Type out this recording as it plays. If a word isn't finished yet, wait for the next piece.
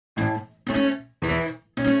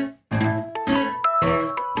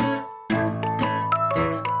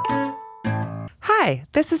Hi,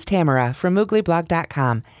 this is Tamara from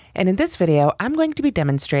mooglyblog.com, and in this video I'm going to be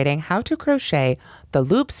demonstrating how to crochet the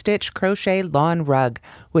Loop Stitch Crochet Lawn Rug,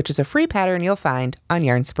 which is a free pattern you'll find on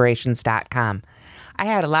Yarnspirations.com. I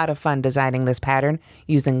had a lot of fun designing this pattern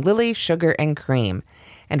using Lily, Sugar, and Cream.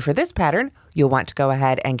 And for this pattern, you'll want to go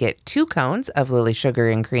ahead and get 2 cones of Lily, Sugar,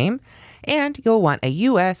 and Cream, and you'll want a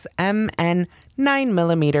US MN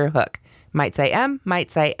 9mm hook. Might say M,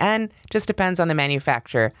 might say N, just depends on the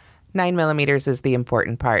manufacturer. 9mm is the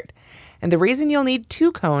important part. And the reason you'll need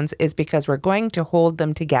 2 cones is because we're going to hold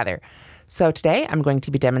them together. So today I'm going to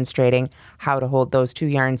be demonstrating how to hold those 2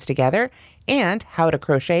 yarns together and how to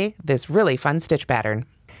crochet this really fun stitch pattern.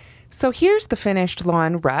 So here's the finished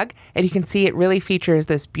lawn rug, and you can see it really features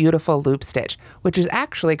this beautiful loop stitch, which is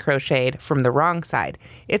actually crocheted from the wrong side.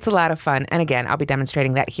 It's a lot of fun, and again, I'll be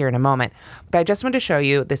demonstrating that here in a moment. But I just want to show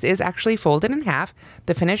you, this is actually folded in half.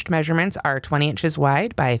 The finished measurements are 20 inches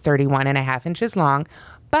wide by 31.5 inches long.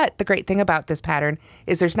 But the great thing about this pattern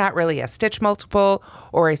is there's not really a stitch multiple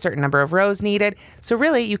or a certain number of rows needed, so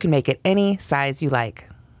really you can make it any size you like.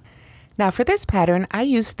 Now for this pattern, I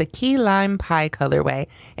used the Key Lime Pie colorway,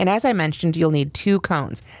 and as I mentioned, you'll need 2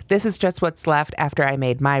 cones. This is just what's left after I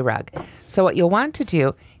made my rug. So what you'll want to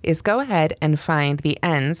do is go ahead and find the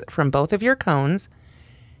ends from both of your cones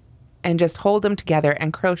and just hold them together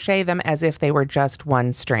and crochet them as if they were just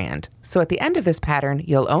one strand. So at the end of this pattern,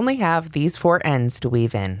 you'll only have these 4 ends to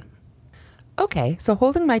weave in. Okay, so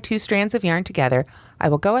holding my 2 strands of yarn together, I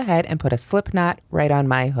will go ahead and put a slip knot right on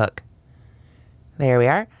my hook. There we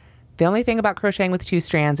are. The only thing about crocheting with 2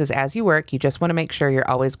 strands is as you work, you just want to make sure you're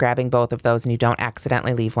always grabbing both of those and you don't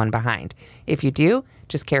accidentally leave one behind. If you do,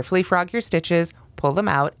 just carefully frog your stitches, pull them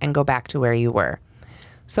out, and go back to where you were.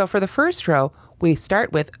 So for the first row, we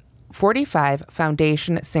start with 45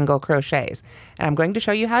 foundation single crochets. And I'm going to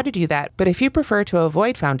show you how to do that, but if you prefer to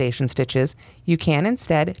avoid foundation stitches, you can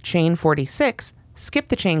instead chain 46, skip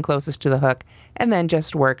the chain closest to the hook, and then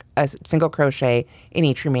just work a single crochet in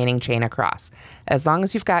each remaining chain across. As long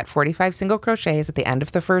as you've got 45 single crochets at the end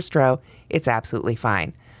of the first row, it's absolutely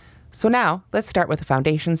fine. So now let's start with a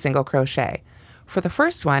foundation single crochet. For the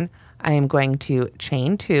first one, I am going to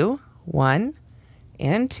chain 2, 1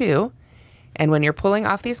 and 2, and when you're pulling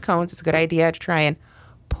off these cones, it's a good idea to try and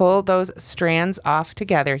pull those strands off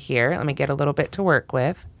together here. Let me get a little bit to work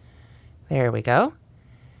with. There we go.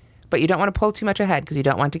 But you don't want to pull too much ahead because you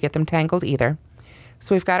don't want to get them tangled either.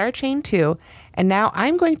 So we've got our chain 2, and now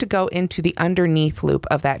I'm going to go into the underneath loop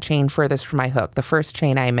of that chain furthest from my hook, the first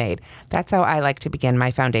chain I made. That's how I like to begin my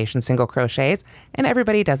foundation single crochets, and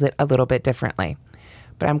everybody does it a little bit differently.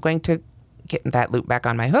 But I'm going to get that loop back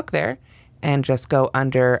on my hook there and just go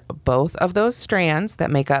under both of those strands that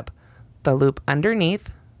make up the loop underneath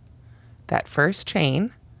that first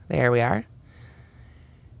chain. There we are.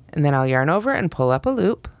 And then I'll yarn over and pull up a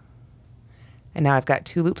loop. And now I've got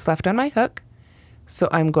 2 loops left on my hook. So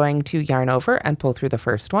I'm going to yarn over and pull through the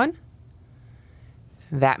first one.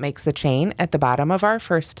 That makes the chain at the bottom of our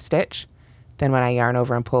first stitch. Then when I yarn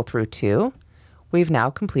over and pull through 2, we've now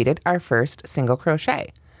completed our first single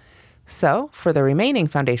crochet. So for the remaining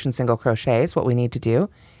foundation single crochets, what we need to do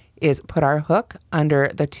is put our hook under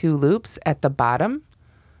the 2 loops at the bottom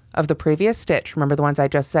of the previous stitch. Remember the ones I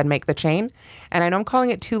just said make the chain? And I know I'm calling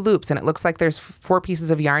it 2 loops and it looks like there's 4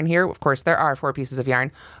 pieces of yarn here. Of course there are 4 pieces of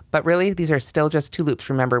yarn, but really these are still just 2 loops.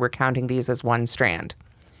 Remember, we're counting these as 1 strand.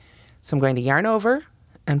 So I'm going to yarn over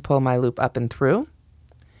and pull my loop up and through.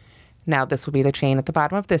 Now this will be the chain at the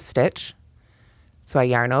bottom of this stitch. So I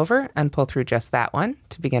yarn over and pull through just that one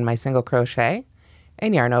to begin my single crochet,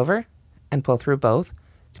 and yarn over and pull through both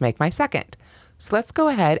to make my second. So let's go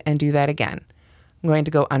ahead and do that again. I'm going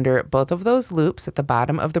to go under both of those loops at the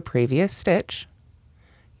bottom of the previous stitch,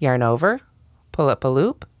 yarn over, pull up a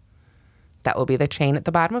loop. That will be the chain at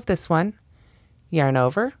the bottom of this one. Yarn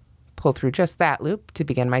over, pull through just that loop to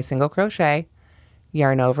begin my single crochet,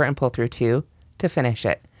 yarn over and pull through 2 to finish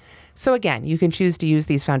it. So again, you can choose to use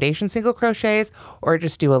these foundation single crochets or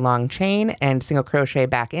just do a long chain and single crochet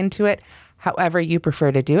back into it. However you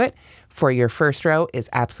prefer to do it for your first row is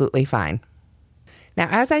absolutely fine. Now,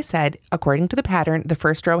 as I said, according to the pattern, the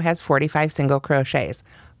first row has 45 single crochets,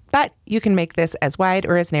 but you can make this as wide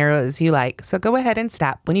or as narrow as you like, so go ahead and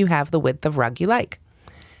stop when you have the width of rug you like.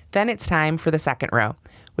 Then it's time for the second row,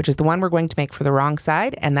 which is the one we're going to make for the wrong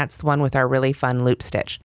side, and that's the one with our really fun loop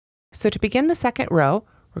stitch. So to begin the second row,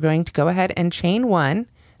 we're going to go ahead and chain 1, and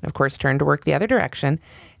of course turn to work the other direction,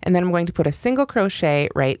 and then I'm going to put a single crochet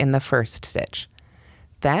right in the first stitch.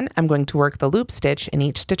 Then I'm going to work the loop stitch in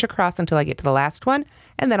each stitch across until I get to the last one,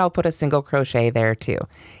 and then I'll put a single crochet there too.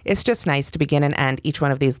 It's just nice to begin and end each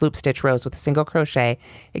one of these loop stitch rows with a single crochet.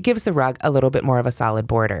 It gives the rug a little bit more of a solid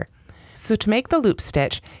border. So to make the loop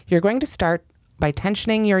stitch, you're going to start by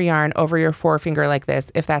tensioning your yarn over your forefinger like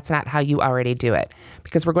this if that's not how you already do it,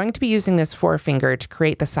 because we're going to be using this forefinger to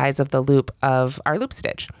create the size of the loop of our loop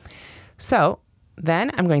stitch. So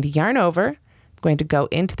then I'm going to yarn over, I'm going to go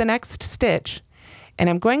into the next stitch, and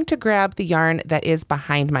I'm going to grab the yarn that is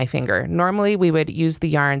behind my finger. Normally we would use the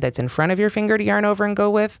yarn that's in front of your finger to yarn over and go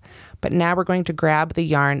with, but now we're going to grab the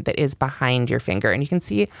yarn that is behind your finger. And you can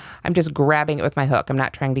see I'm just grabbing it with my hook. I'm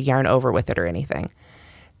not trying to yarn over with it or anything.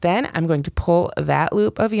 Then I'm going to pull that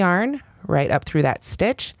loop of yarn right up through that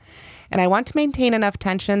stitch. And I want to maintain enough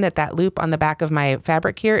tension that that loop on the back of my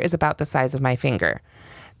fabric here is about the size of my finger.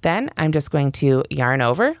 Then I'm just going to yarn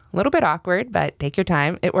over, a little bit awkward, but take your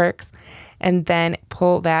time, it works. And then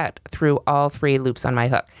pull that through all 3 loops on my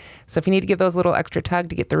hook. So if you need to give those a little extra tug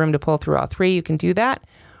to get the room to pull through all 3, you can do that.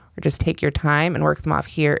 Or just take your time and work them off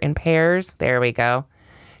here in pairs. There we go.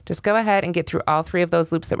 Just go ahead and get through all 3 of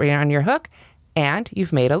those loops that were on your hook, and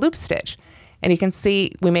you've made a loop stitch. And you can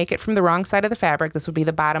see we make it from the wrong side of the fabric. This would be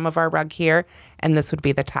the bottom of our rug here, and this would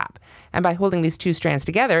be the top. And by holding these 2 strands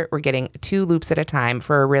together, we're getting 2 loops at a time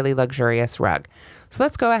for a really luxurious rug. So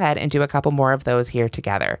let's go ahead and do a couple more of those here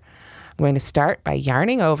together. I'm going to start by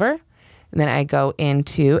yarning over, and then I go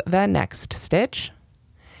into the next stitch,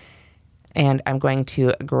 and I'm going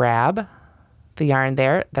to grab the yarn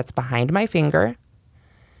there that's behind my finger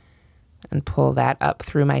and pull that up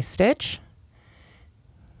through my stitch.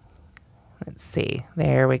 Let's see,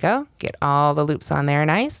 there we go. Get all the loops on there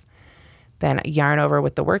nice. Then yarn over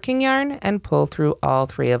with the working yarn and pull through all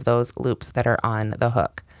 3 of those loops that are on the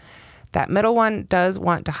hook. That middle one does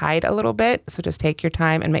want to hide a little bit, so just take your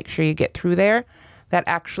time and make sure you get through there.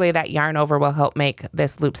 That yarn over will help make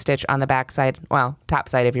this loop stitch on the back side, well, top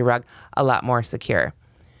side of your rug, a lot more secure.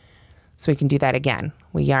 So we can do that again.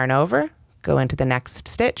 We yarn over, go into the next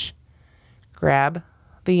stitch, grab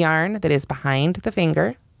the yarn that is behind the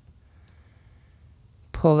finger,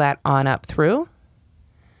 pull that on up through,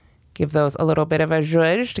 give those a little bit of a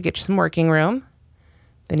zhuzh to get you some working room.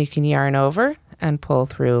 Then you can yarn over and pull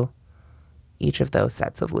through each of those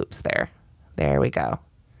sets of loops there. There we go,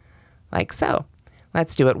 like so.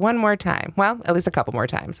 Let's do it one more time. Well, at least a couple more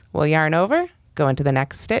times. We'll yarn over, go into the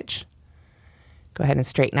next stitch, go ahead and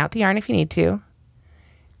straighten out the yarn if you need to,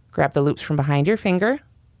 grab the loops from behind your finger,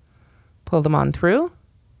 pull them on through,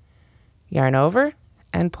 yarn over,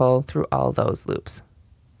 and pull through all those loops.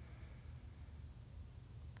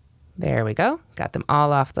 There we go. Got them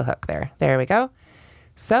all off the hook there. There we go.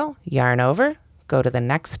 So yarn over, go to the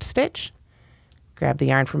next stitch, grab the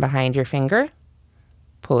yarn from behind your finger,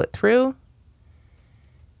 pull it through,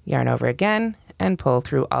 yarn over again, and pull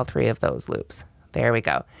through all 3 of those loops. There we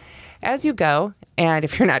go. As you go, and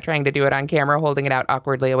if you're not trying to do it on camera, holding it out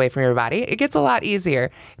awkwardly away from your body, it gets a lot easier,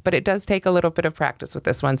 but it does take a little bit of practice with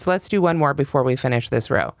this one. So let's do one more before we finish this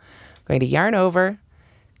row. I'm going to yarn over,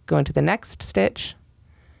 go into the next stitch,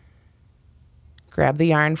 grab the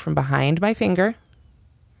yarn from behind my finger,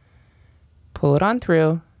 pull it on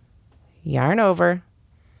through, yarn over,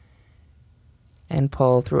 and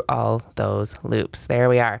pull through all those loops. There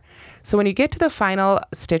we are. So when you get to the final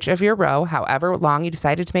stitch of your row, however long you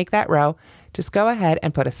decided to make that row, just go ahead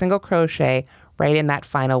and put a single crochet right in that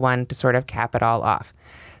final one to sort of cap it all off.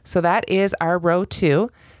 So that is our row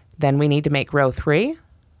 2. Then we need to make row 3.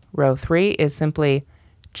 Row 3 is simply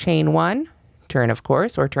chain 1, turn of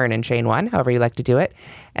course, or turn and chain 1, however you like to do it,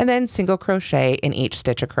 and then single crochet in each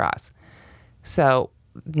stitch across. So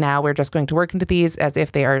now we're just going to work into these as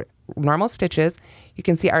if they are normal stitches. You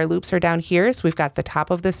can see our loops are down here, so we've got the top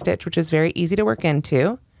of the stitch, which is very easy to work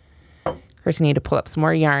into. Of course, you need to pull up some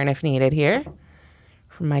more yarn if needed here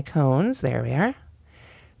from my cones. There we are.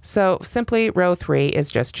 So simply row 3 is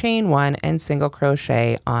just chain 1 and single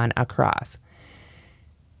crochet on across.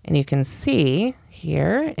 And you can see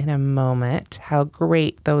here in a moment how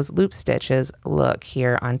great those loop stitches look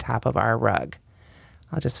here on top of our rug.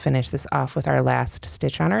 I'll just finish this off with our last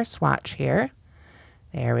stitch on our swatch here.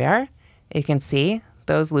 There we are. You can see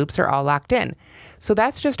those loops are all locked in. So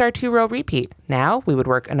that's just our 2-row repeat. Now we would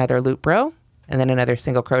work another loop row, and then another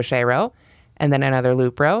single crochet row, and then another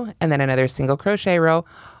loop row, and then another single crochet row,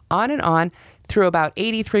 on and on through about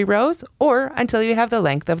 83 rows, or until you have the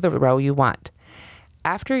length of the row you want.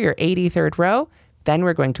 After your 83rd row, then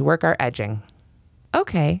we're going to work our edging.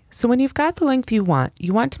 Okay, so when you've got the length you want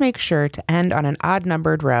to make sure to end on an odd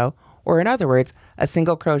numbered row, or in other words, a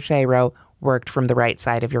single crochet row worked from the right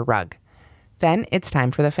side of your rug. Then it's time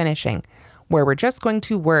for the finishing. where we're just going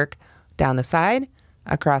to work down the side,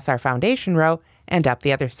 across our foundation row, and up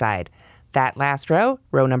the other side. That last row,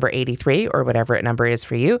 row number 83, or whatever number is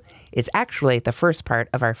for you, is actually the first part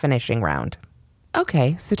of our finishing round.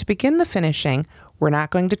 Okay, so to begin the finishing, we're not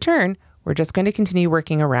going to turn, we're just going to continue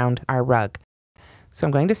working around our rug. So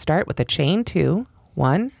I'm going to start with a chain 2,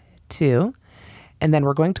 1, 2, and then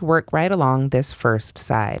we're going to work right along this first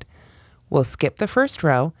side. We'll skip the first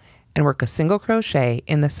row and work a single crochet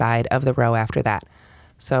in the side of the row after that.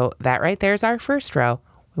 So that right there is our first row.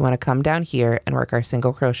 We want to come down here and work our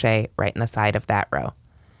single crochet right in the side of that row.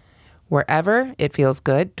 Wherever it feels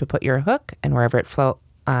good to put your hook and wherever it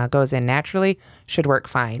goes in naturally should work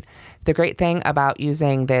fine. The great thing about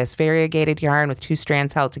using this variegated yarn with 2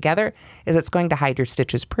 strands held together is it's going to hide your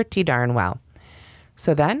stitches pretty darn well.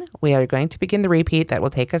 So then we are going to begin the repeat that will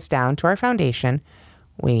take us down to our foundation.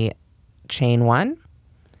 We chain 1,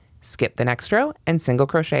 skip the next row, and single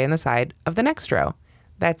crochet in the side of the next row.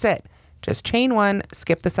 That's it. Just chain 1,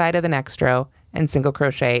 skip the side of the next row, and single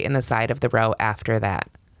crochet in the side of the row after that.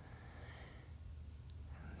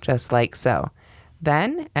 Just like so.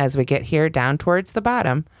 Then, as we get here down towards the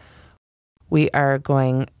bottom, we are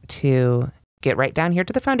going to get right down here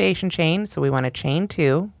to the foundation chain. So we want to chain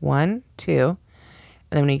 2, 1, 2,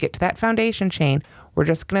 and then when you get to that foundation chain, we're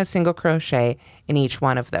just going to single crochet in each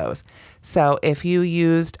one of those. So if you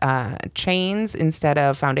used chains instead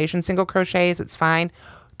of foundation single crochets, it's fine.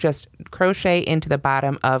 Just crochet into the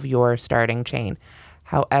bottom of your starting chain,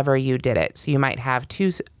 however you did it. So you might have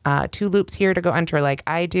two loops here to go under like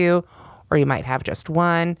I do, or you might have just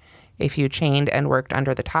one. If you chained and worked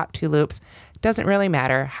under the top 2 loops, it doesn't really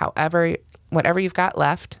matter. However, whatever you've got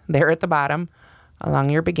left there at the bottom along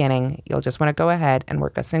your beginning, you'll just want to go ahead and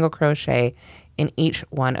work a single crochet in each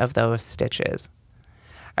one of those stitches.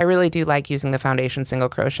 I really do like using the foundation single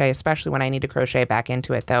crochet, especially when I need to crochet back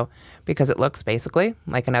into it though, because it looks basically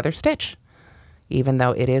like another stitch, even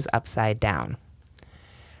though it is upside down.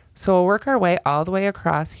 So we'll work our way all the way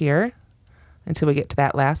across here until we get to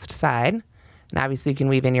that last side. And obviously you can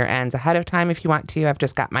weave in your ends ahead of time if you want to. I've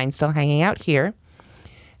just got mine still hanging out here.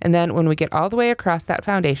 And then when we get all the way across that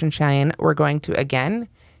foundation chain, we're going to again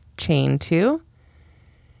chain 2,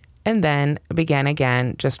 and then begin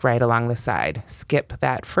again just right along the side. Skip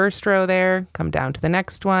that first row there, come down to the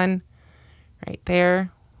next one, right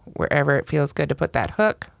there, wherever it feels good to put that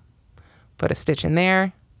hook, put a stitch in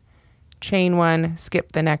there, chain 1,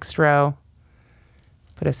 skip the next row,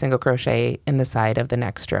 put a single crochet in the side of the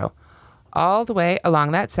next row, all the way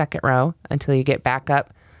along that second row until you get back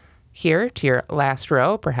up here to your last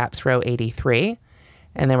row, perhaps row 83,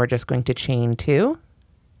 and then we're just going to chain 2,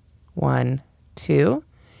 1, 2,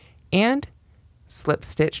 and slip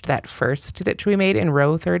stitch that first stitch we made in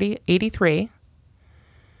row 83,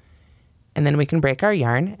 and then we can break our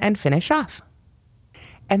yarn and finish off.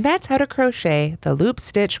 And that's how to crochet the Loop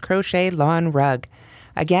Stitch Crochet Lawn Rug.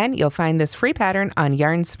 Again, you'll find this free pattern on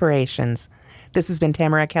Yarnspirations. This has been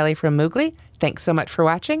Tamara Kelly from Moogly. Thanks so much for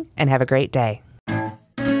watching, and have a great day.